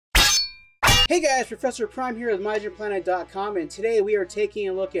Hey guys, Professor Prime here with MajinPlanet.com, and today we are taking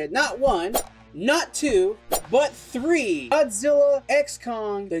a look at not one, not two, but three Godzilla X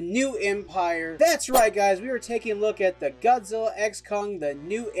Kong, the New Empire. That's right guys, we are taking a look at the Godzilla X Kong, the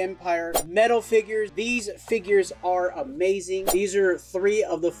New Empire metal figures. These figures are amazing. These are 3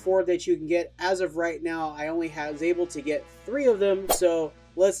 of the 4 that you can get. As of right now, I only was able to get 3 of them, so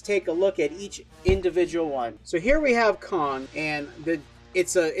let's take a look at each individual one. So here we have Kong, and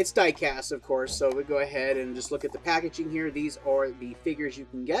it's die-cast, of course, so we go ahead and just look at the packaging here. These are the figures you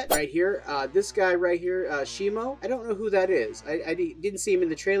can get right here. This guy right here, Shimo, I don't know who that is. I didn't see him in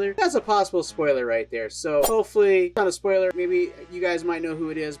the trailer. That's a possible spoiler right there, so hopefully not a spoiler. Maybe you guys might know who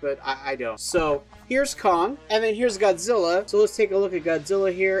it is, but I don't. So here's Kong, and then here's Godzilla. So let's take a look at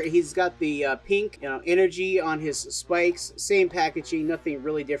Godzilla here. He's got the pink, energy on his spikes. Same packaging, nothing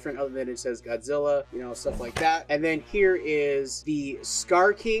really different other than it says Godzilla, stuff like that. And then here is the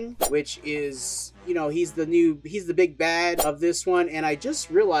Scar King, which is, he's the big bad of this one. And I just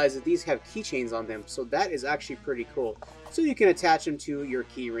realized that these have keychains on them, so that is actually pretty cool. So you can attach them to your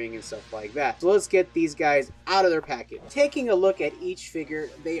key ring and stuff like that. So let's get these guys out of their package. Taking a look at each figure,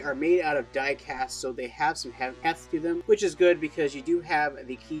 they are made out of die cast, so they have some heft to them, which is good because you do have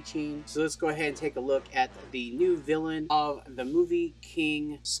the keychain. So let's go ahead and take a look at the new villain of the movie,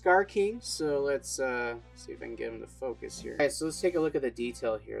 King Scar King. So let's see if I can get him to focus here. Alright, so let's take a look at the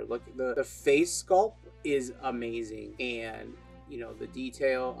detail here. Look, the face sculpt is amazing, and the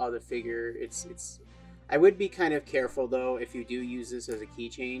detail of the figure, it's I would be kind of careful though if you do use this as a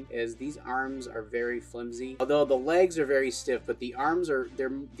keychain, as these arms are very flimsy. Although the legs are very stiff, but the arms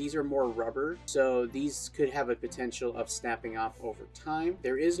these are more rubber, so these could have a potential of snapping off over time.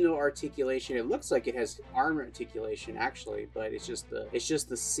 There is no articulation. It looks like it has arm articulation actually, but it's just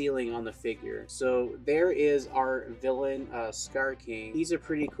the ceiling on the figure. So there is our villain, Scar King. He's a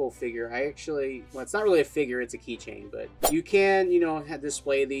pretty cool figure. Well, it's not really a figure, it's a keychain, but you can,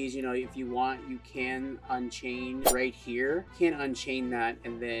 display these, if you want. You can unchain right here. You can unchain that,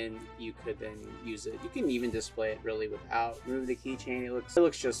 and then you could then use it. You can even display it really without remove the keychain. It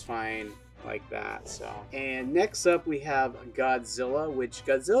looks just fine like that. So, and next up we have Godzilla, which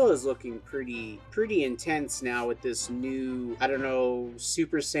Godzilla is looking pretty intense now with this new, I don't know,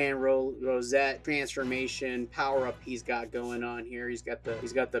 Super Saiyan Rosette transformation power up he's got going on here. He's got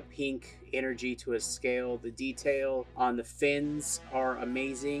the pink energy to his scale. The detail on the fins are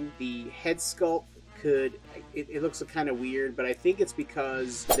amazing. The head sculpt it looks kind of weird, but I think it's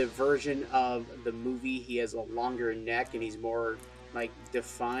because the version of the movie, he has a longer neck and he's more like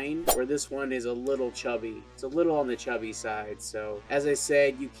defined, where this one is a little chubby. It's a little on the chubby side. So as I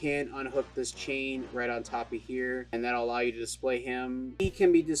said, you can unhook this chain right on top of here, and that'll allow you to display him. He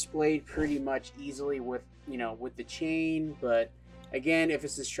can be displayed pretty much easily with with the chain, but again, if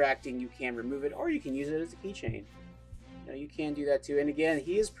it's distracting, you can remove it, or you can use it as a keychain. You can do that too. And again,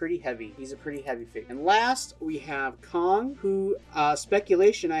 he is pretty heavy. He's a pretty heavy figure. And last, we have Kong, who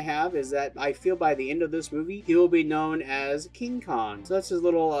speculation I have is that I feel by the end of this movie, he will be known as King Kong. So that's his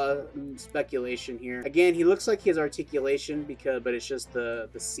little speculation here. Again, he looks like he has articulation, but it's just the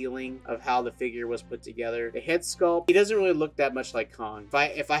ceiling of how the figure was put together. The head sculpt, he doesn't really look that much like Kong.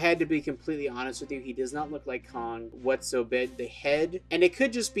 If I had to be completely honest with you, he does not look like Kong whatsoever. The head, and it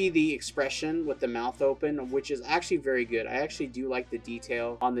could just be the expression with the mouth open, which is actually very good. I actually do like the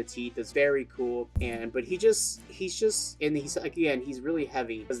detail on the teeth. It's very cool. But he's really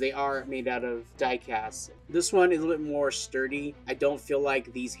heavy because they are made out of die cast. This one is a little bit more sturdy. I don't feel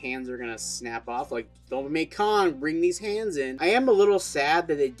like these hands are gonna snap off. Like, don't make Kong bring these hands in. I am a little sad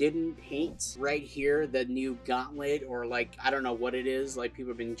that they didn't paint right here the new gauntlet, or like, I don't know what it is. Like,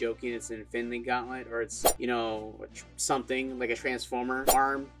 people have been joking it's an Infinity Gauntlet, or it's something like a Transformer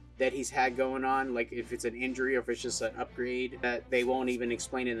arm that he's had going on, like if it's an injury or if it's just an upgrade that they won't even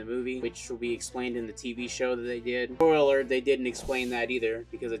explain in the movie, which will be explained in the TV show that they did. Spoiler, they didn't explain that either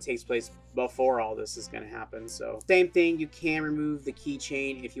because it takes place before all this is going to happen. So same thing, you can remove the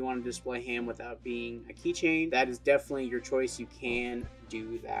keychain if you want to display him without being a keychain. That is definitely your choice. You can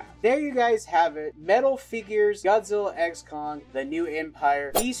do that. There you guys have it. Metal figures, Godzilla X Kong, the New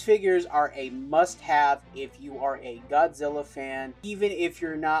Empire. These figures are a must-have if you are a Godzilla fan, even if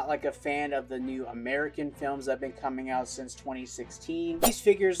you're not like a fan of the new American films that have been coming out since 2016. These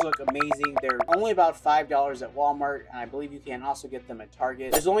figures look amazing. They're only about $5 at Walmart, and I believe you can also get them at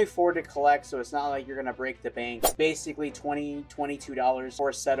Target. There's only 4 to collect, so it's not like you're gonna break the bank. It's basically $20, $22 for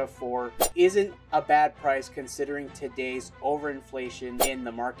a set of 4. Isn't a bad price considering today's overinflation in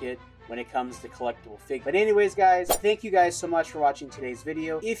the market when it comes to collectible figures. But anyways guys, thank you guys so much for watching today's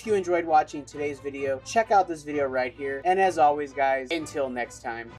video. If you enjoyed watching today's video, check out this video right here. And as always guys, until next time.